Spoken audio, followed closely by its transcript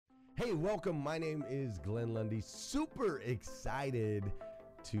Hey, welcome. My name is Glenn Lundy. Super excited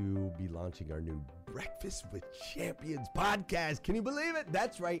to be launching our new Breakfast with Champions podcast. Can you believe it?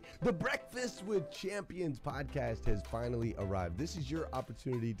 That's right. The Breakfast with Champions podcast has finally arrived. This is your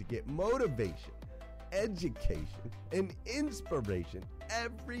opportunity to get motivation, education, and inspiration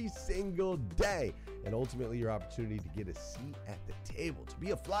every single day. And ultimately, your opportunity to get a seat at the table, to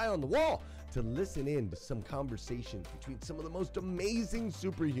be a fly on the wall, to listen in to some conversations between some of the most amazing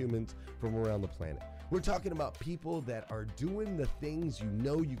superhumans from around the planet. We're talking about people that are doing the things you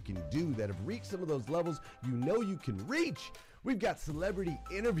know you can do, that have reached some of those levels you know you can reach. We've got celebrity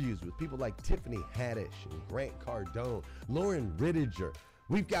interviews with people like Tiffany Haddish and Grant Cardone, Lauren Rittiger.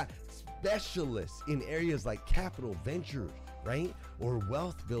 We've got specialists in areas like capital ventures, right? Or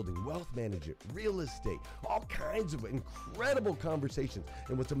wealth building, wealth management, real estate, all kinds of incredible conversations.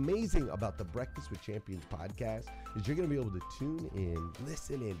 And what's amazing about the Breakfast with Champions podcast is you're going to be able to tune in,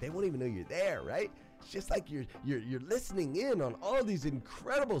 listen in. They won't even know you're there, right? It's just like you're listening in on all these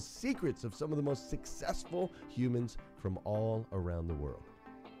incredible secrets of some of the most successful humans from all around the world.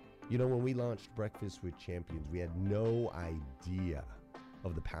 You know, when we launched Breakfast with Champions, we had no idea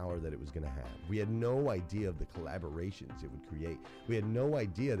of the power that it was going to have. We had no idea of the collaborations it would create. We had no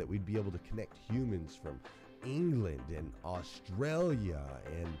idea that we'd be able to connect humans from England and Australia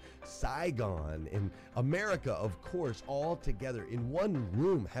and Saigon and America, of course, all together in one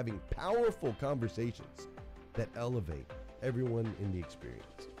room having powerful conversations that elevate everyone in the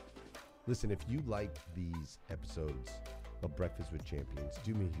experience. Listen, if you like these episodes of Breakfast with Champions,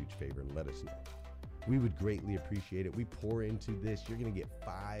 do me a huge favor and let us know. We would greatly appreciate it. We pour into this. You're going to get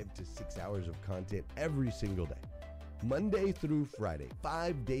 5 to 6 hours of content every single day, Monday through Friday,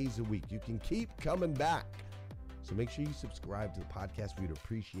 5 days a week. You can keep coming back. So make sure you subscribe to the podcast. We'd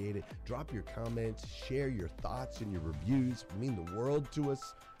appreciate it. Drop your comments, share your thoughts and your reviews. It mean the world to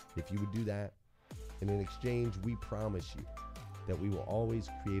us if you would do that. And in exchange, we promise you that we will always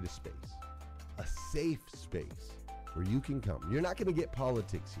create a space, a safe space where you can come. You're not going to get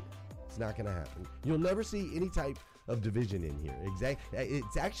politics here. It's not going to happen. You'll never see any type of division in here.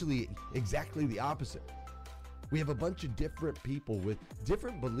 It's actually exactly the opposite. We have a bunch of different people with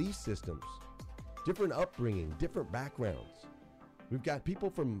different belief systems, different upbringing, different backgrounds. We've got people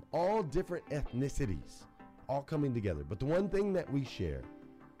from all different ethnicities all coming together. But the one thing that we share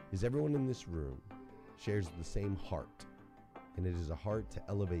is everyone in this room shares the same heart. And it is a heart to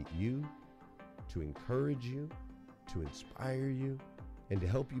elevate you, to encourage you, to inspire you, and to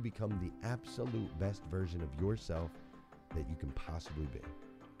help you become the absolute best version of yourself that you can possibly be.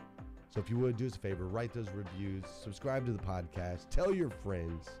 So if you would, do us a favor, write those reviews, subscribe to the podcast, tell your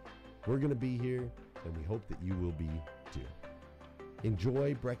friends. We're going to be here, and we hope that you will be too.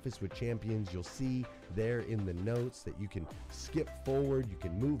 Enjoy Breakfast with Champions. You'll see there in the notes that you can skip forward, you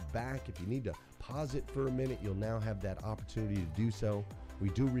can move back. If you need to pause it for a minute, you'll now have that opportunity to do so. We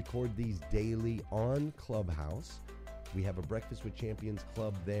do record these daily on Clubhouse. We have a Breakfast with Champions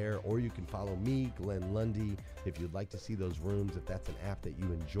club there, or you can follow me, Glenn Lundy, if you'd like to see those rooms. If that's an app that you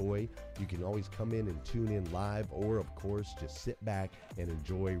enjoy, you can always come in and tune in live, or of course, just sit back and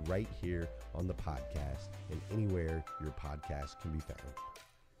enjoy right here on the podcast and anywhere your podcast can be found.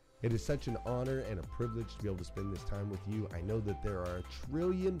 It is such an honor and a privilege to be able to spend this time with you. I know that there are a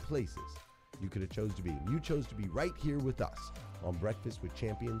trillion places you could have chose to be. You chose to be right here with us on Breakfast with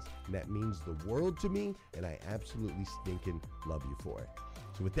Champions, and that means the world to me, and I absolutely stinking love you for it.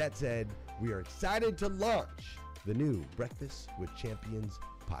 So with that said, we are excited to launch the new Breakfast with Champions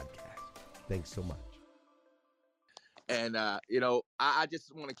podcast. Thanks so much. And, I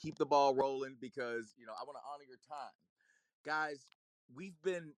just want to keep the ball rolling because, I want to honor your time. Guys, we've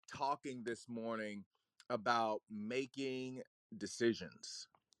been talking this morning about making decisions,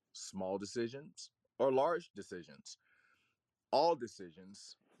 small decisions or large decisions. All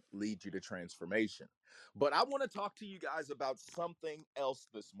decisions lead you to transformation. But I want to talk to you guys about something else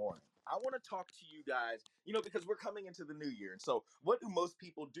this morning. I want to talk to you guys, because we're coming into the new year. And so what do most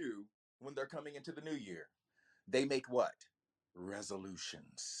people do when they're coming into the new year? They make what?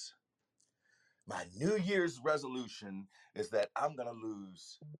 Resolutions. My New Year's resolution is that I'm going to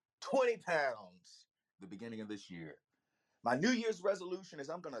lose 20 pounds the beginning of this year. My New Year's resolution is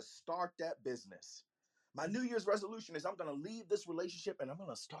I'm going to start that business. My New Year's resolution is I'm going to leave this relationship and I'm going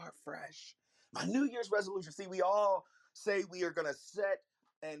to start fresh. My New Year's resolution, see, we all say we are going to set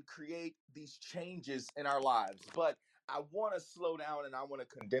and create these changes in our lives, but I want to slow down and I want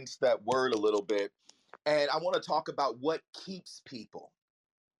to condense that word a little bit. And I want to talk about what keeps people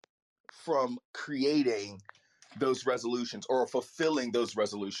from creating those resolutions or fulfilling those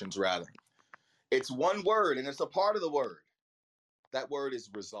resolutions, rather. It's one word and it's a part of the word. That word is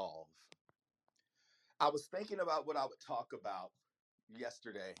resolve. I was thinking about what I would talk about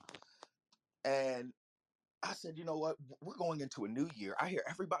yesterday, and I said, you know what? We're going into a new year. I hear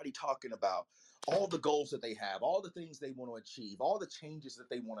everybody talking about all the goals that they have, all the things they want to achieve, all the changes that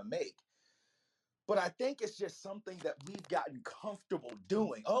they want to make. But I think it's just something that we've gotten comfortable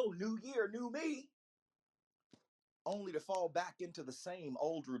doing. Oh, new year, new me, only to fall back into the same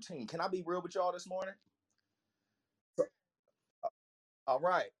old routine. Can I be real with y'all this morning? All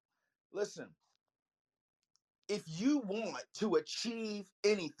right. Listen, if you want to achieve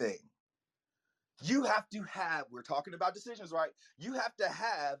anything, you have to have, we're talking about decisions, right? You have to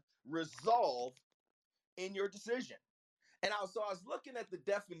have resolve in your decision. And I was looking at the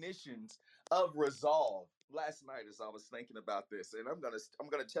definitions of resolve last night as I was thinking about this, and I'm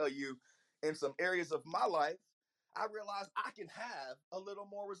gonna tell you, in some areas of my life, I realized I can have a little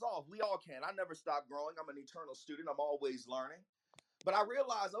more resolve. We all can. I never stop growing. I'm an eternal student. I'm always learning. But I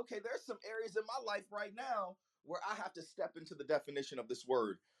realized, okay, there's some areas in my life right now where I have to step into the definition of this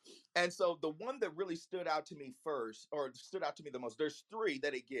word. And so the one that really stood out to me first, or stood out to me the most, there's three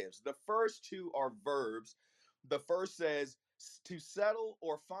that it gives. The first two are verbs. The first says to settle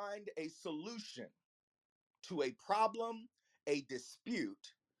or find a solution to a problem, a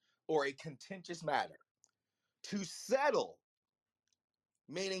dispute, or a contentious matter. To settle,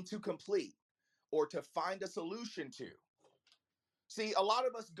 meaning to complete, or to find a solution to. See, a lot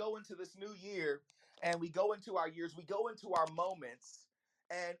of us go into this new year and we go into our years, we go into our moments,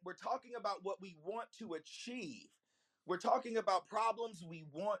 and we're talking about what we want to achieve. We're talking about problems we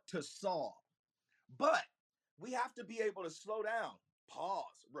want to solve. But we have to be able to slow down,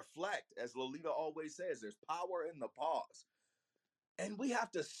 pause, reflect. As Lolita always says, there's power in the pause. And we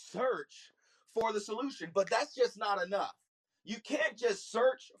have to search for the solution. But that's just not enough. You can't just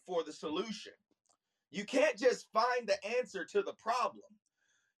search for the solution. You can't just find the answer to the problem.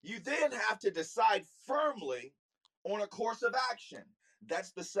 You then have to decide firmly on a course of action.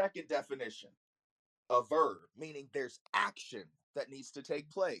 That's the second definition. A verb, meaning there's action that needs to take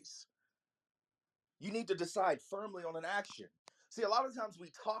place. You need to decide firmly on an action. See, a lot of times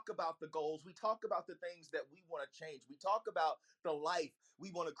we talk about the goals, we talk about the things that we want to change, we talk about the life we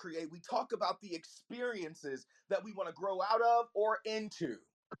want to create, we talk about the experiences that we want to grow out of or into.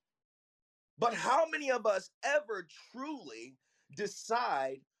 But how many of us ever truly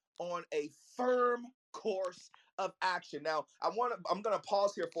decide on a firm course of action? Now, I'm going to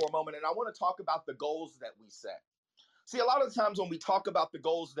pause here for a moment and I want to talk about the goals that we set. See, a lot of times when we talk about the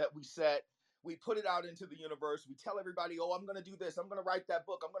goals that we set, we put it out into the universe. We tell everybody, oh, I'm going to do this. I'm going to write that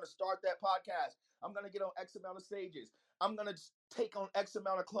book. I'm going to start that podcast. I'm going to get on X amount of stages. I'm going to take on X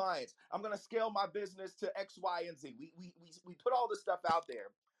amount of clients. I'm going to scale my business to X, Y, and Z. We put all this stuff out there.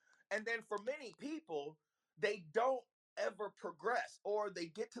 And then for many people, they don't ever progress, or they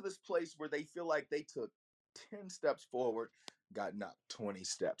get to this place where they feel like they took 10 steps forward, got knocked 20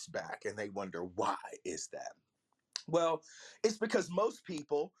 steps back, and they wonder, why is that? Well, it's because most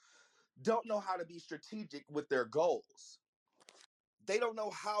people don't know how to be strategic with their goals. They don't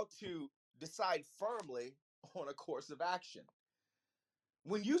know how to decide firmly on a course of action.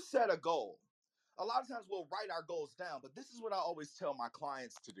 When you set a goal, a lot of times we'll write our goals down, but this is what I always tell my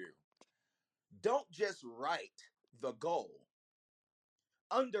clients to do. Don't just write the goal.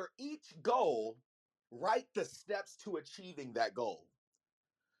 Under each goal, write the steps to achieving that goal.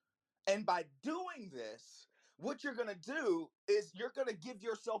 And by doing this, what you're going to do is you're going to give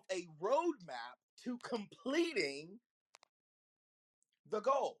yourself a roadmap to completing the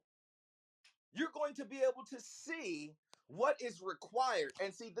goal. You're going to be able to see what is required.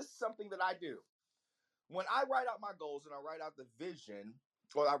 And see, this is something that I do. When I write out my goals and I write out the vision,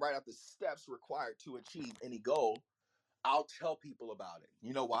 or I write out the steps required to achieve any goal, I'll tell people about it.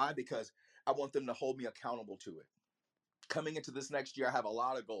 You know why? Because I want them to hold me accountable to it. Coming into this next year, I have a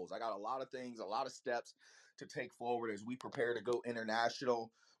lot of goals. I got a lot of things, a lot of steps to take forward as we prepare to go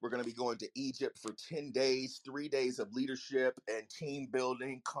international. We're going to be going to Egypt for 10 days, 3 days of leadership and team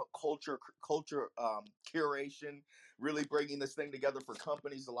building, culture curation, really bringing this thing together for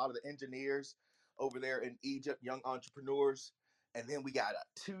companies, a lot of the engineers over there in Egypt, young entrepreneurs. And then we got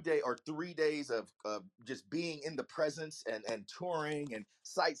a 2 day or 3 days of just being in the presence and touring and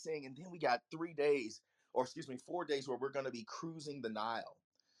sightseeing. And then we got 3 days, or excuse me, 4 days where we're going to be cruising the Nile.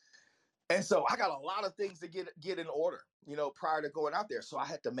 And so I got a lot of things to get in order, prior to going out there. So I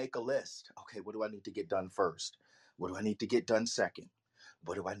had to make a list. Okay, what do I need to get done first? What do I need to get done second?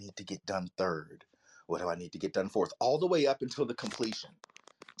 What do I need to get done third? What do I need to get done fourth? All the way up until the completion.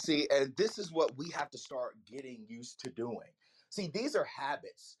 See, and this is what we have to start getting used to doing. See, these are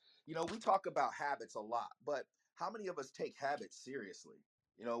habits. We talk about habits a lot, but how many of us take habits seriously?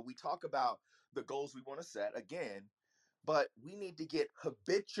 You know, we talk about the goals we want to set again, but we need to get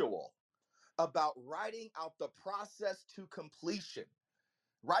habitual about writing out the process to completion.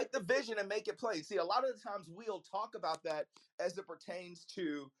 Write the vision and make it plain. See, a lot of the times we'll talk about that as it pertains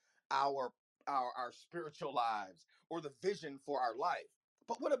to our our spiritual lives or the vision for our life.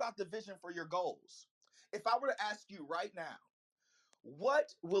 But what about the vision for your goals? If I were to ask you right now,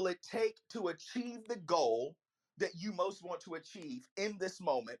 what will it take to achieve the goal that you most want to achieve in this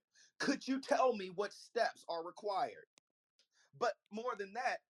moment? Could you tell me what steps are required? But more than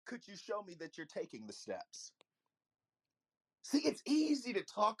that, could you show me that you're taking the steps? See, it's easy to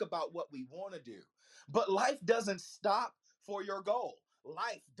talk about what we want to do, but life doesn't stop for your goal.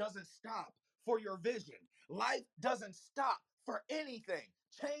 Life doesn't stop for your vision. Life doesn't stop for anything.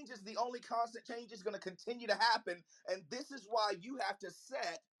 Change is the only constant. Change is going to continue to happen. And this is why you have to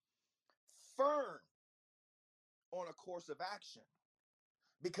set firm on a course of action.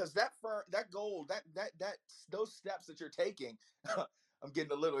 Because that goal, that those steps that you're taking, I'm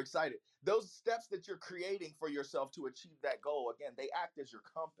getting a little excited. Those steps that you're creating for yourself to achieve that goal, again, they act as your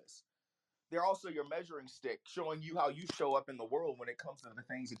compass. They're also your measuring stick, showing you how you show up in the world when it comes to the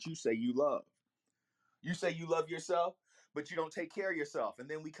things that you say you love. You say you love yourself, but you don't take care of yourself. And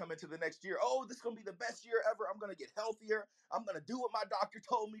then we come into the next year. Oh, this is going to be the best year ever. I'm going to get healthier. I'm going to do what my doctor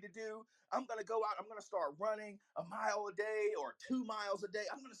told me to do. I'm going to go out. I'm going to start running a mile a day or 2 miles a day.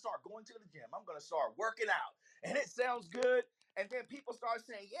 I'm going to start going to the gym. I'm going to start working out. And it sounds good. And then people start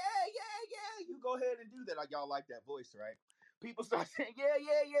saying, yeah, yeah, yeah. You go ahead and do that. Like, y'all like that voice, right? People start saying, yeah,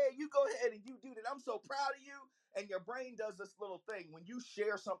 yeah, yeah. You go ahead and you do that. I'm so proud of you. And your brain does this little thing when you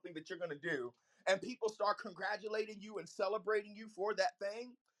share something that you're going to do and people start congratulating you and celebrating you for that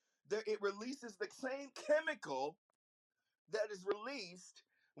thing, it releases the same chemical that is released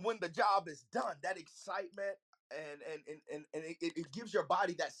when the job is done. That excitement and it gives your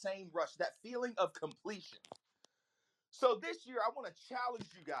body that same rush, that feeling of completion. So this year, I want to challenge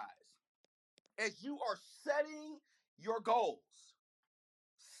you guys as you are setting your goals,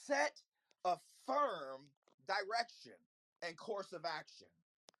 set a firm direction and course of action.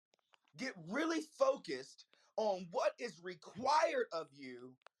 Get really focused on what is required of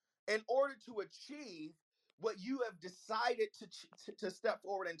you in order to achieve what you have decided to step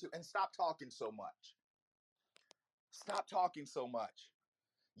forward into, and stop talking so much. Stop talking so much.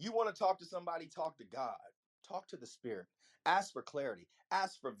 You want to talk to somebody, talk to God, talk to the Spirit, ask for clarity,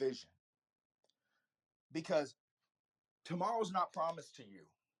 ask for vision, because tomorrow's not promised to you.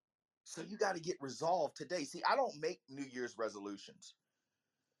 So you got to get resolved today. See, I don't make New Year's resolutions.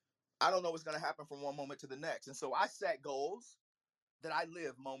 I don't know what's going to happen from one moment to the next. And so I set goals that I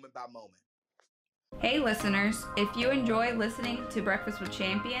live moment by moment. Hey listeners, if you enjoy listening to Breakfast with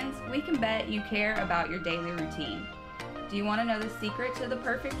Champions, we can bet you care about your daily routine. Do you want to know the secret to the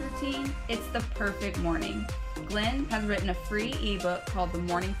perfect routine? It's the perfect morning. Glenn has written a free ebook called The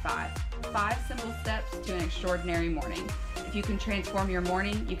Morning 5, 5 simple steps to an extraordinary morning. If you can transform your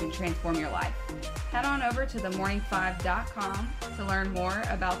morning, you can transform your life. Head on over to themorning5.com to learn more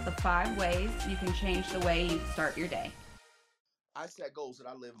about the 5 ways you can change the way you start your day. I set goals that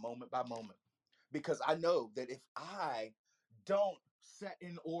I live moment by moment because I know that if I don't set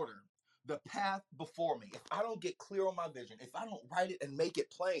in order the path before me, if I don't get clear on my vision, if I don't write it and make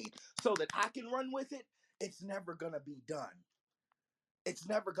it plain so that I can run with it, it's never going to be done. It's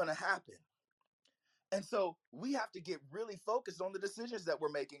never going to happen. And so we have to get really focused on the decisions that we're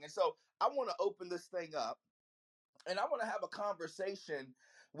making. And so I want to open this thing up and I want to have a conversation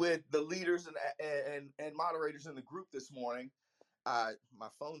with the leaders and moderators in the group this morning. My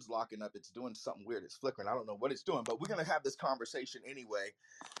phone's locking up. It's doing something weird. It's flickering. I don't know what it's doing, but we're going to have this conversation anyway.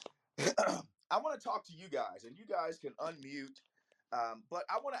 I want to talk to you guys, and you guys can unmute. But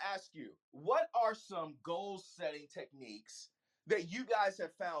I want to ask you, what are some goal setting techniques that you guys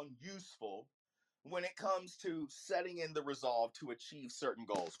have found useful when it comes to setting in the resolve to achieve certain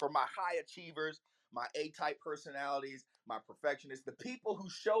goals? For my high achievers, my A-type personalities, my perfectionists, the people who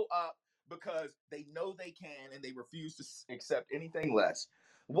show up because they know they can and they refuse to accept anything less.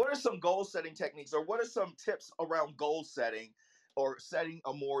 What are some goal setting techniques, or what are some tips around goal setting or setting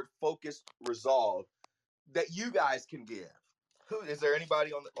a more focused resolve that you guys can give? Who is there?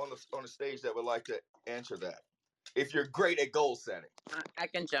 Anybody on the stage that would like to answer that? If you're great at goal setting, I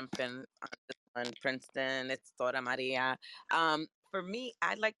can jump in on Princeton. It's Dora Maria. For me,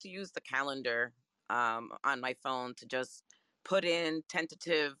 I like to use the calendar on my phone to just put in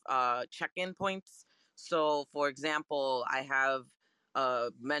tentative check-in points. So, for example, I have a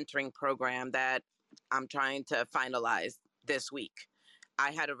mentoring program that I'm trying to finalize this week.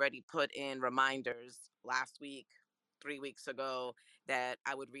 I had already put in reminders last week, 3 weeks ago, that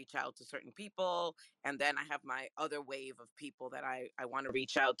I would reach out to certain people. And then I have my other wave of people that I want to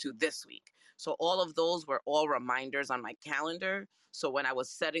reach out to this week. So all of those were all reminders on my calendar. So when I was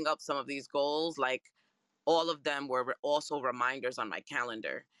setting up some of these goals, like all of them were also reminders on my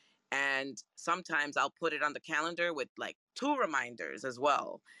calendar. And sometimes I'll put it on the calendar with like 2 reminders as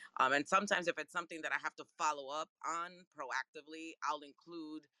well. And sometimes if it's something that I have to follow up on proactively, I'll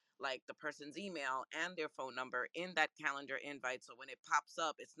include like the person's email and their phone number in that calendar invite. So when it pops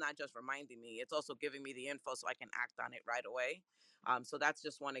up, it's not just reminding me, it's also giving me the info so I can act on it right away. So that's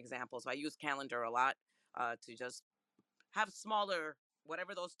just one example. So I use calendar a lot to just have smaller,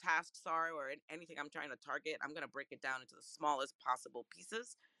 whatever those tasks are or anything I'm trying to target, I'm going to break it down into the smallest possible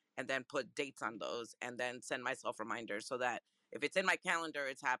pieces and then put dates on those and then send myself reminders so that if it's in my calendar,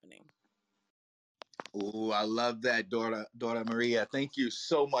 it's happening. Ooh, I love that, Dora Maria. Thank you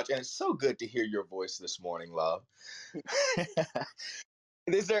so much. And it's so good to hear your voice this morning, love.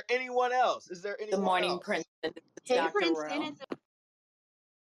 Is there anyone else? Is there anyone Good morning, else? Princeton. It's Hey, Dr. Princeton, Rowe. it's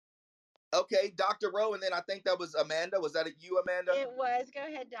Okay, Dr. Rowe, and then I think that was Amanda. Was that you, Amanda? It was. Go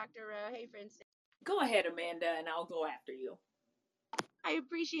ahead, Dr. Rowe. Hey, Princeton. Go ahead, Amanda, and I'll go after you. I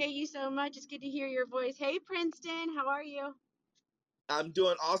appreciate you so much. It's good to hear your voice. Hey, Princeton, how are you? I'm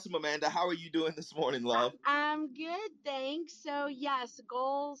doing awesome, Amanda. How are you doing this morning, love? I'm good, thanks. So, yes,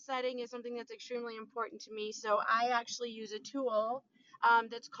 goal setting is something that's extremely important to me. So, I actually use a tool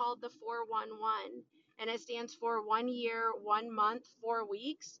that's called the 411, and it stands for 1 year, 1 month, 4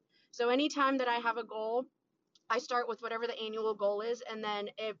 weeks. So, anytime that I have a goal, I start with whatever the annual goal is, and then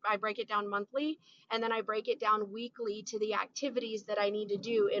if I break it down monthly, and then I break it down weekly to the activities that I need to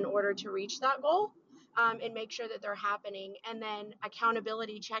do in order to reach that goal, and make sure that they're happening. And then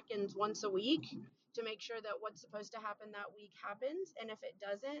accountability check-ins once a week to make sure that what's supposed to happen that week happens. And if it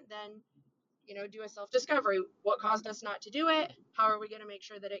doesn't, then do a self-discovery. What caused us not to do it? How are we going to make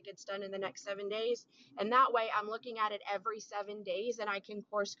sure that it gets done in the next 7 days? And that way I'm looking at it every 7 days and I can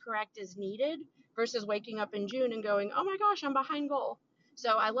course correct as needed versus waking up in June and going, oh my gosh, I'm behind goal.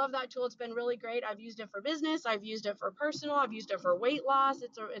 So I love that tool. It's been really great. I've used it for business. I've used it for personal. I've used it for weight loss.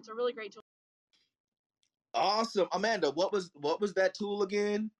 It's a really great tool. Awesome. Amanda, what was that tool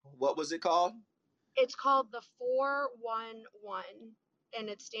again? What was it called? It's called the 411, and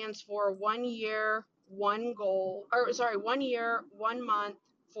it stands for 1 year, 1 goal, or sorry, 1 year, 1 month,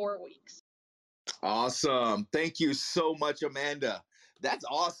 4 weeks. Awesome. Thank you so much, Amanda. That's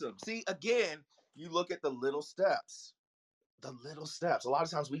awesome. See, again, you look at the little steps. The little steps. A lot of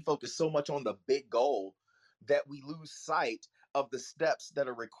times we focus so much on the big goal that we lose sight of the steps that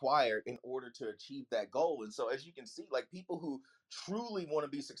are required in order to achieve that goal. And so, as you can see, like people who truly want to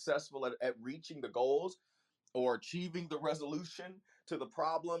be successful at reaching the goals or achieving the resolution to the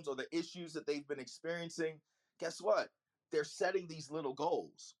problems or the issues that they've been experiencing, guess what? They're setting these little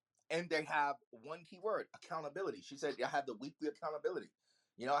goals and they have one key word: accountability. She said, I have the weekly accountability.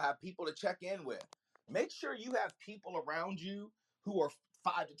 I have people to check in with. Make sure you have people around you who are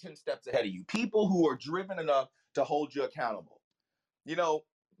 5 to 10 steps ahead of you, people who are driven enough to hold you accountable.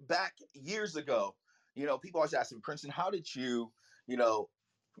 Back years ago, people always ask me, Princeton, how did you know,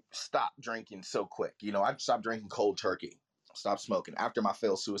 stop drinking so quick? I stopped drinking cold turkey, stopped smoking after my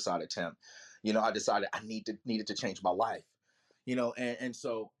failed suicide attempt. I decided I needed to change my life. And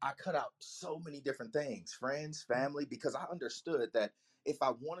so I cut out so many different things, friends, family, because I understood that if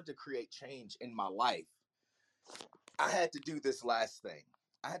I wanted to create change in my life, I had to do this last thing.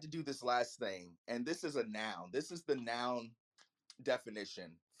 And this is a noun. This is the noun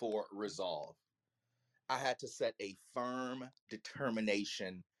definition for resolve. I had to set a firm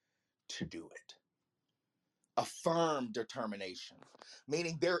determination to do it. A firm determination,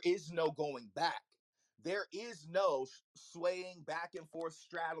 meaning there is no going back. There is no swaying back and forth,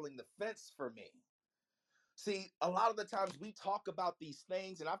 straddling the fence for me. See, a lot of the times we talk about these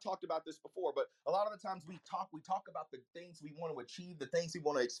things, and I've talked about this before, but a lot of the times we talk about the things we want to achieve, the things we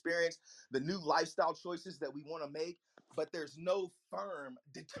want to experience, the new lifestyle choices that we want to make, but there's no firm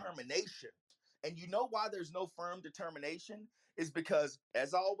determination. And you know why there's no firm determination? Is because,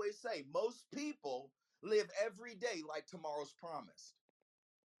 as I always say, most people live every day like tomorrow's promised.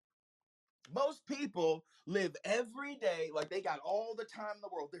 Most people live every day like they got all the time in the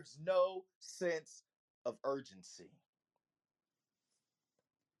world. There's no sense of urgency.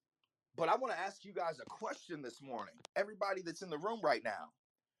 But I want to ask you guys a question this morning. Everybody that's in the room right now.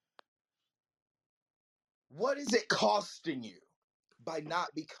 What is it costing you by not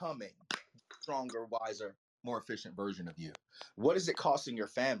becoming a stronger, wiser, more efficient version of you? What is it costing your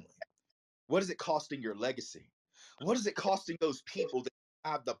family? What is it costing your legacy? What is it costing those people that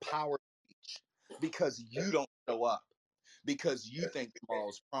have the power to reach? because you don't show up, because you think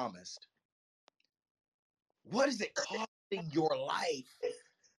tomorrow's promised. What is it costing your life?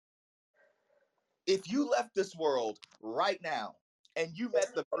 If you left this world right now and you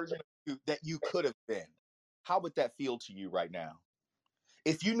met the version of you that you could have been, how would that feel to you right now?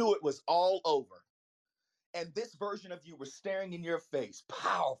 If you knew it was all over and this version of you was staring in your face,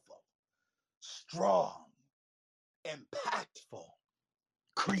 powerful, strong, impactful,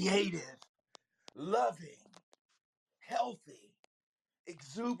 creative, loving, healthy,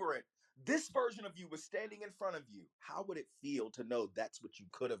 exuberant, this version of you was standing in front of you, how would it feel to know that's what you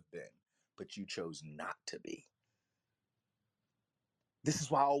could have been, but you chose not to be? This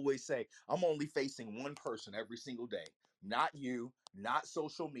is why I always say I'm only facing one person every single day. Not you, not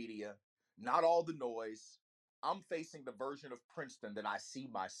social media, not all the noise. I'm facing the version of Princeton that I see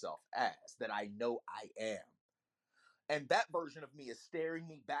myself as, that I know I am. And that version of me is staring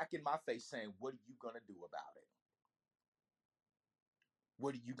me back in my face saying, what are you going to do about it?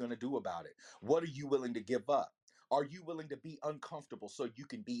 What are you going to do about it? What are you willing to give up? Are you willing to be uncomfortable so you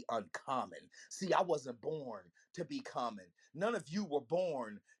can be uncommon? See, I wasn't born to be common. None of you were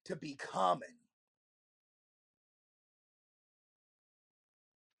born to be common.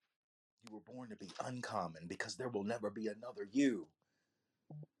 You were born to be uncommon because there will never be another you.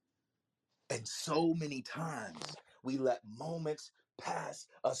 And so many times we let moments pass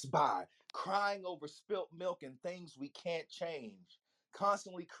us by, crying over spilt milk and things we can't change,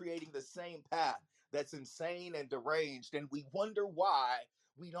 constantly creating the same path that's insane and deranged. And we wonder why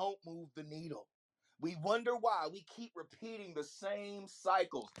we don't move the needle. We wonder why we keep repeating the same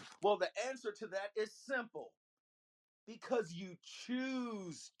cycles. Well, the answer to that is simple: because you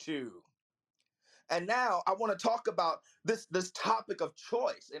choose to. And now I want to talk about this topic of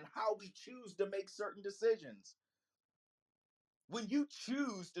choice and how we choose to make certain decisions. When you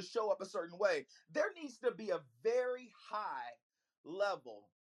choose to show up a certain way, there needs to be a very high level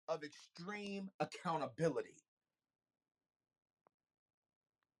of extreme accountability.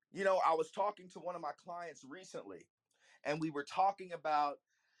 You know, I was talking to one of my clients recently, and we were talking about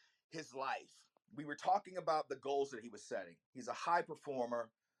his life. We were talking about the goals that he was setting. He's a high performer,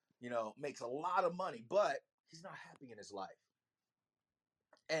 you know, makes a lot of money, but he's not happy in his life.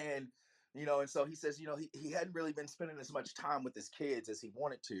 And, you know, and so he says, you know, he hadn't really been spending as much time with his kids as he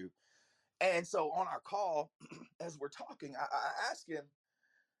wanted to. And so on our call, as we're talking, I asked him,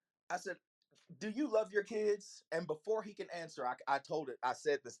 I said, do you love your kids? And before he can answer, I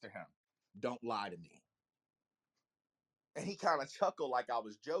said this to him: don't lie to me. And he kind of chuckled like I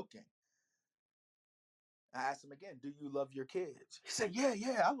was joking. I asked him again, do you love your kids? He said, yeah,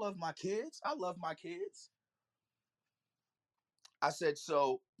 I love my kids. I love my kids. I said,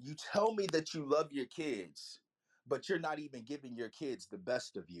 so you tell me that you love your kids, but you're not even giving your kids the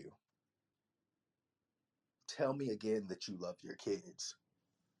best of you. Tell me again that you love your kids.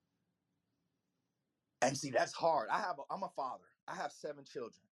 And see, that's hard. I'm a father. I have 7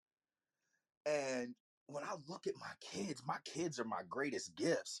 children. And when I look at my kids are my greatest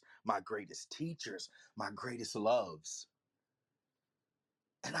gifts, my greatest teachers, my greatest loves.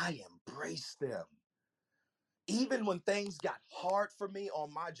 And I embrace them. Even when things got hard for me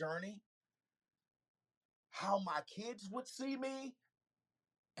on my journey, how my kids would see me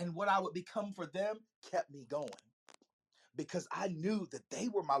and what I would become for them kept me going. Because I knew that they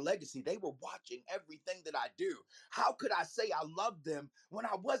were my legacy. They were watching everything that I do. How could I say I loved them when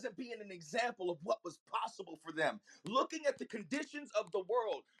I wasn't being an example of what was possible for them? Looking at the conditions of the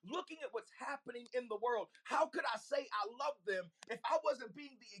world, looking at what's happening in the world, how could I say I love them if I wasn't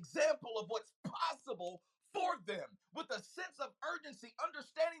being the example of what's possible for them? With a sense of urgency,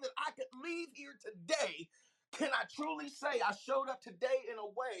 understanding that I could leave here today. Can I truly say I showed up today in a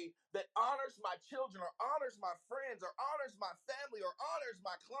way that honors my children, or honors my friends, or honors my family, or honors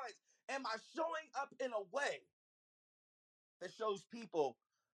my clients? Am I showing up in a way that shows people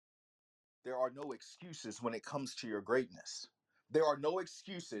there are no excuses when it comes to your greatness? There are no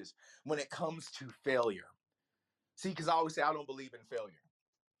excuses when it comes to failure. See, because I always say I don't believe in failure.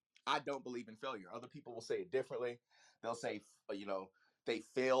 I don't believe in failure. Other people will say it differently. They'll say, you know, they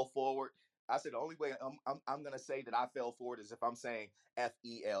fail forward. I said the only way I'm going to say that I fell forward is if I'm saying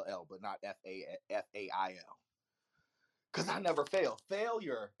FELL, but not FAIL. Because I never fail.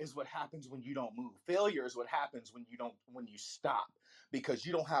 Failure is what happens when you don't move. Failure is what happens when you stop, because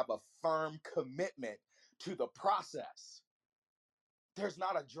you don't have a firm commitment to the process. There's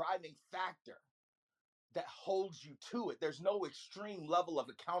not a driving factor that holds you to it. There's no extreme level of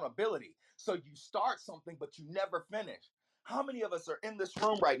accountability. So you start something, but you never finish. How many of us are in this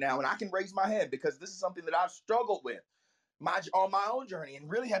room right now? And I can raise my hand because this is something that I've struggled with on my own journey and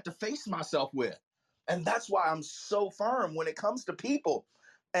really had to face myself with. And that's why I'm so firm when it comes to people.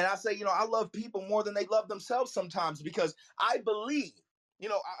 And I say, I love people more than they love themselves sometimes, because I believe,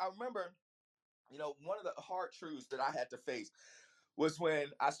 I remember, one of the hard truths that I had to face was when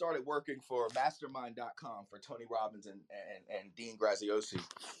I started working for mastermind.com for Tony Robbins and Dean Graziosi.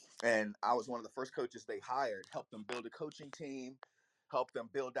 And I was one of the first coaches they hired, helped them build a coaching team, helped them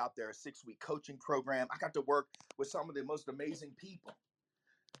build out their 6-week coaching program. I got to work with some of the most amazing people.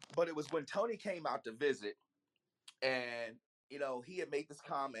 But it was when Tony came out to visit, and, he had made this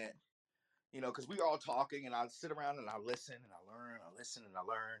comment, because we were all talking, and I sit around and I listen and I learn, I listen and I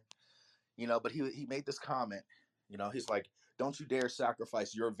learn, but he made this comment, he's like, don't you dare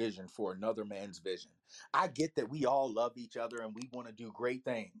sacrifice your vision for another man's vision. I get that we all love each other and we want to do great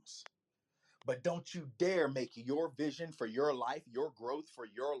things, but don't you dare make your vision for your life, your growth for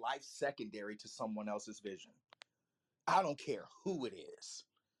your life, secondary to someone else's vision. I don't care who it is.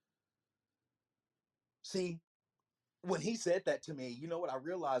 See, when he said that to me, what I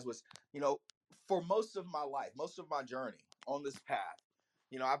realized was, for most of my life, most of my journey on this path,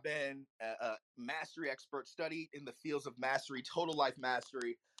 I've been a mastery expert, studied in the fields of mastery, total life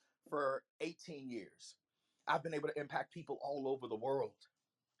mastery, for 18 years. I've been able to impact people all over the world.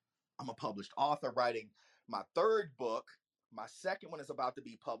 I'm a published author writing my 3rd book. My 2nd one is about to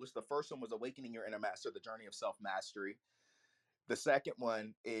be published. The first one was Awakening Your Inner Master, The Journey of Self-Mastery. The 2nd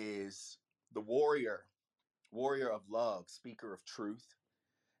one is The Warrior of Love, Speaker of Truth.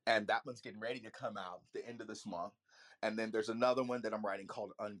 And that one's getting ready to come out the end of this month. And then there's another one that I'm writing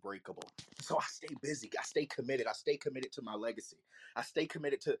called Unbreakable. So I stay busy. I stay committed. I stay committed to my legacy. I stay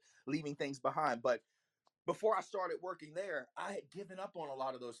committed to leaving things behind. But before I started working there, I had given up on a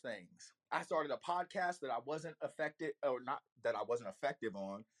lot of those things. I started a podcast that I wasn't affected, or not that I wasn't effective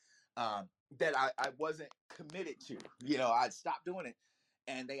on, that I wasn't committed to. I'd stopped doing it.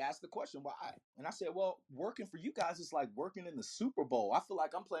 And they asked the question, why? And I said, well, working for you guys is like working in the Super Bowl. I feel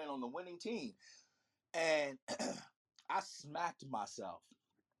like I'm playing on the winning team. And I smacked myself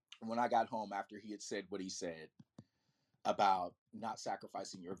when I got home after he had said what he said about not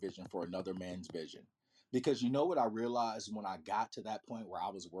sacrificing your vision for another man's vision. Because you know what I realized when I got to that point where I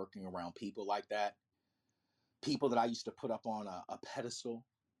was working around people like that, people that I used to put up on a pedestal,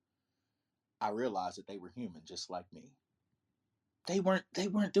 I realized that they were human just like me. They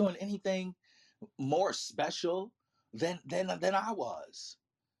weren't doing anything more special than I was.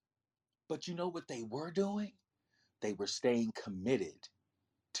 But you know what they were doing? They were staying committed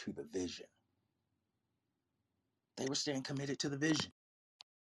to the vision. They were staying committed to the vision.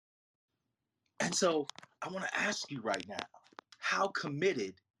 And so I want to ask you right now, how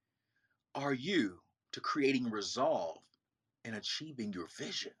committed are you to creating resolve and achieving your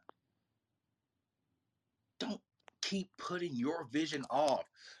vision? Don't keep putting your vision off.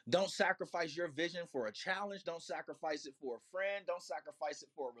 Don't sacrifice your vision for a challenge. Don't sacrifice it for a friend. Don't sacrifice it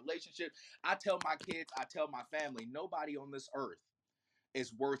for a relationship. I tell my kids, I tell my family, nobody on this earth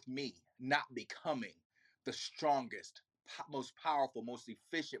is worth me not becoming the strongest, most powerful, most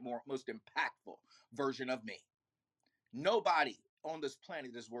efficient, most impactful version of me. Nobody on this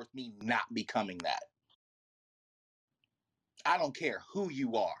planet is worth me not becoming that. I don't care who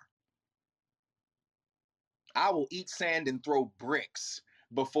you are. I will eat sand and throw bricks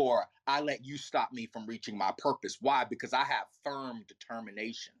before I let you stop me from reaching my purpose. Why? Because I have firm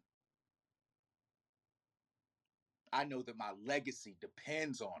determination. I know that my legacy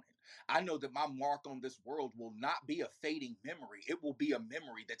depends on it. I know that my mark on this world will not be a fading memory. It will be a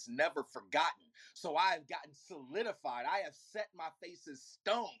memory that's never forgotten. So I have gotten solidified. I have set my face as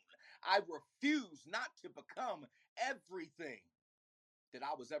stone. I refuse not to become everything that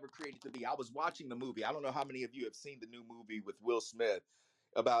I was ever created to be. I was watching the movie. I don't know how many of you have seen the new movie with Will Smith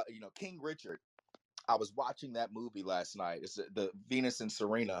about, King Richard. I was watching that movie last night. It's the Venus and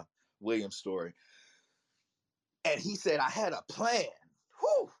Serena Williams story. And he said, I had a plan.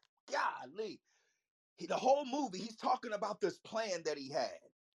 Whew, golly. The whole movie, he's talking about this plan that he had.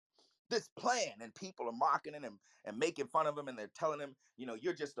 This plan, and people are mocking him and making fun of him, and they're telling him,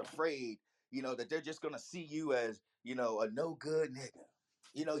 you're just afraid, that they're just going to see you as, a no good nigga.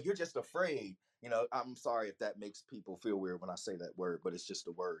 You're just afraid. I'm sorry if that makes people feel weird when I say that word, but it's just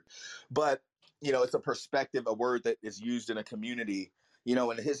a word. But, it's a perspective, a word that is used in a community,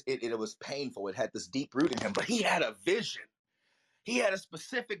 and it was painful. It had this deep root in him, but he had a vision. He had a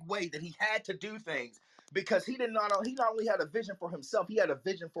specific way that he had to do things, because he not only had a vision for himself, he had a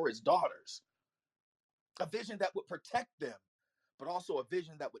vision for his daughters, a vision that would protect them, but also a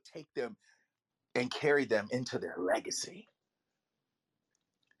vision that would take them and carry them into their legacy.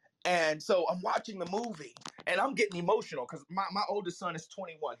 And so I'm watching the movie and I'm getting emotional because my oldest son is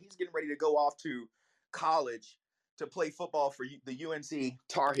 21. He's getting ready to go off to college to play football for the UNC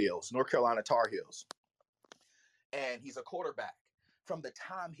Tar Heels, North Carolina Tar Heels. And he's a quarterback. From the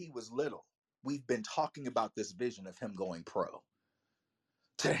time he was little, we've been talking about this vision of him going pro.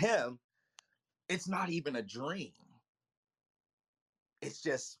 To him, it's not even a dream. It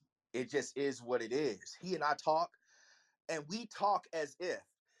just is what it is. He and I talk, and we talk as if,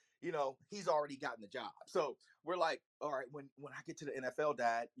 he's already gotten the job. So we're like, all right, when I get to the NFL,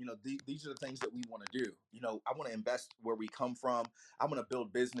 Dad, these are the things that we want to do. I want to invest where we come from. I want to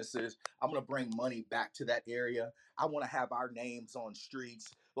build businesses. I want to bring money back to that area. I want to have our names on streets.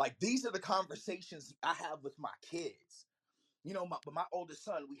 Like, these are the conversations I have with my kids. My oldest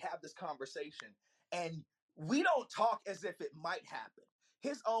son, we have this conversation, and we don't talk as if it might happen.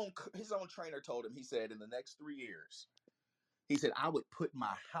 His own trainer told him, he said, in the next 3 years, he said, I would put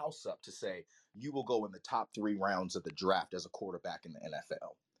my house up to say, you will go in the top 3 rounds of the draft as a quarterback in the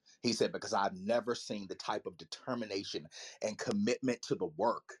NFL. He said, because I've never seen the type of determination and commitment to the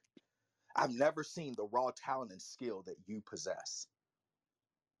work. I've never seen the raw talent and skill that you possess.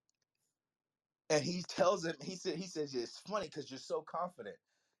 And he tells him, he says, it's funny because you're so confident.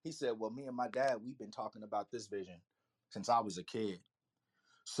 He said, well, me and my dad, we've been talking about this vision since I was a kid.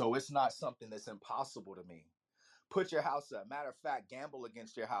 So it's not something that's impossible to me. Put your house up. Matter of fact, gamble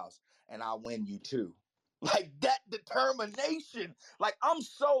against your house and I'll win you too. Like, that determination. Like, I'm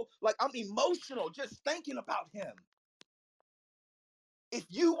emotional just thinking about him. If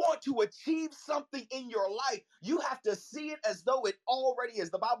you want to achieve something in your life, you have to see it as though it already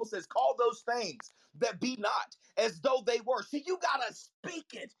is. The Bible says, call those things that be not as though they were. See, you got to speak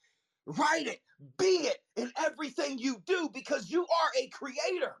it, write it, be it in everything you do, because you are a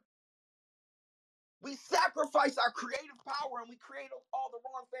creator. We sacrifice our creative power and we create all the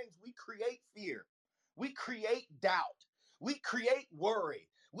wrong things. We create fear. We create doubt. We create worry.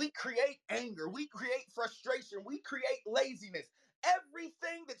 We create anger. We create frustration. We create laziness.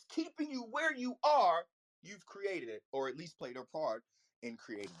 Everything that's keeping you where you are, you've created it, or at least played a part in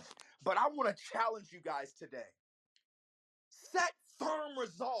creating it. But I want to challenge you guys today. Set firm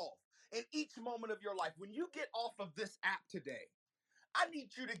resolve in each moment of your life. When you get off of this app today, I need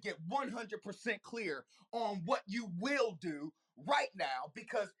you to get 100% clear on what you will do right now,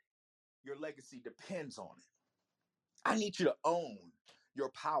 because your legacy depends on it. I need you to own your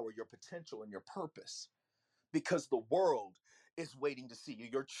power, your potential, and your purpose, because the world is waiting to see you.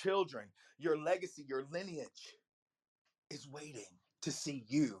 Your children, your legacy, your lineage is waiting to see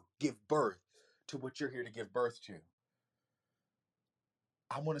you give birth to what you're here to give birth to.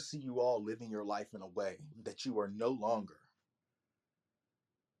 I want to see you all living your life in a way that you are no longer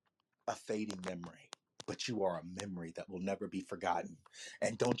a fading memory, but you are a memory that will never be forgotten.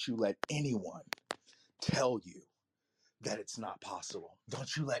 And don't you let anyone tell you that it's not possible.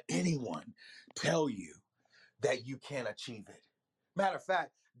 Don't you let anyone tell you that you can't achieve it. Matter of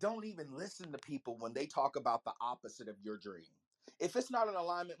fact, don't even listen to people when they talk about the opposite of your dream. If it's not in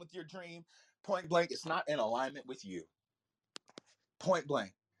alignment with your dream, point blank, it's not in alignment with you. Point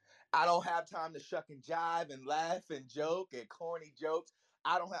blank. I don't have time to shuck and jive and laugh and joke and corny jokes.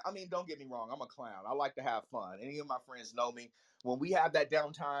 Don't get me wrong, I'm a clown. I like to have fun. Any of my friends know me. When we have that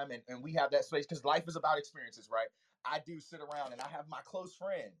downtime and we have that space, because life is about experiences, right? I do sit around and I have my close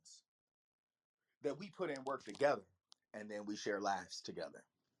friends that we put in work together, and then we share laughs together.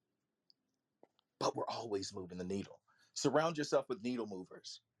 But we're always moving the needle. Surround yourself with needle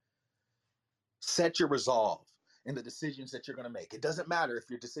movers. Set your resolve in the decisions that you're going to make. It doesn't matter if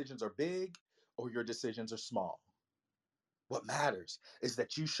your decisions are big or your decisions are small. What matters is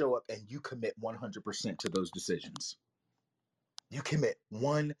that you show up and you commit 100% to those decisions. You commit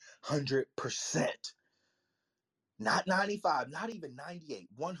 100%. Not 95, not even 98,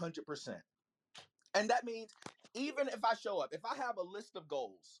 100%. And that means even if I show up, if I have a list of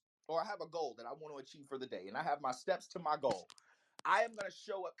goals, or I have a goal that I want to achieve for the day, and I have my steps to my goal, I am going to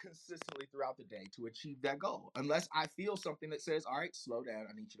show up consistently throughout the day to achieve that goal. Unless I feel something that says, all right, slow down,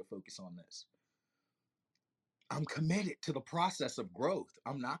 I need you to focus on this. I'm committed to the process of growth.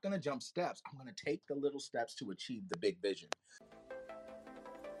 I'm not going to jump steps. I'm going to take the little steps to achieve the big vision.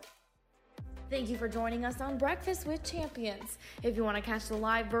 Thank you for joining us on Breakfast with Champions. If you want to catch the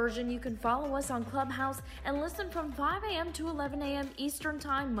live version, you can follow us on Clubhouse and listen from 5 a.m. to 11 a.m. Eastern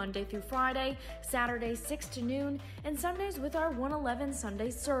Time, Monday through Friday, Saturdays 6 to noon, and Sundays with our 111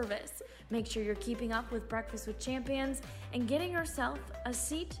 Sunday service. Make sure you're keeping up with Breakfast with Champions and getting yourself a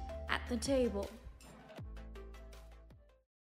seat at the table.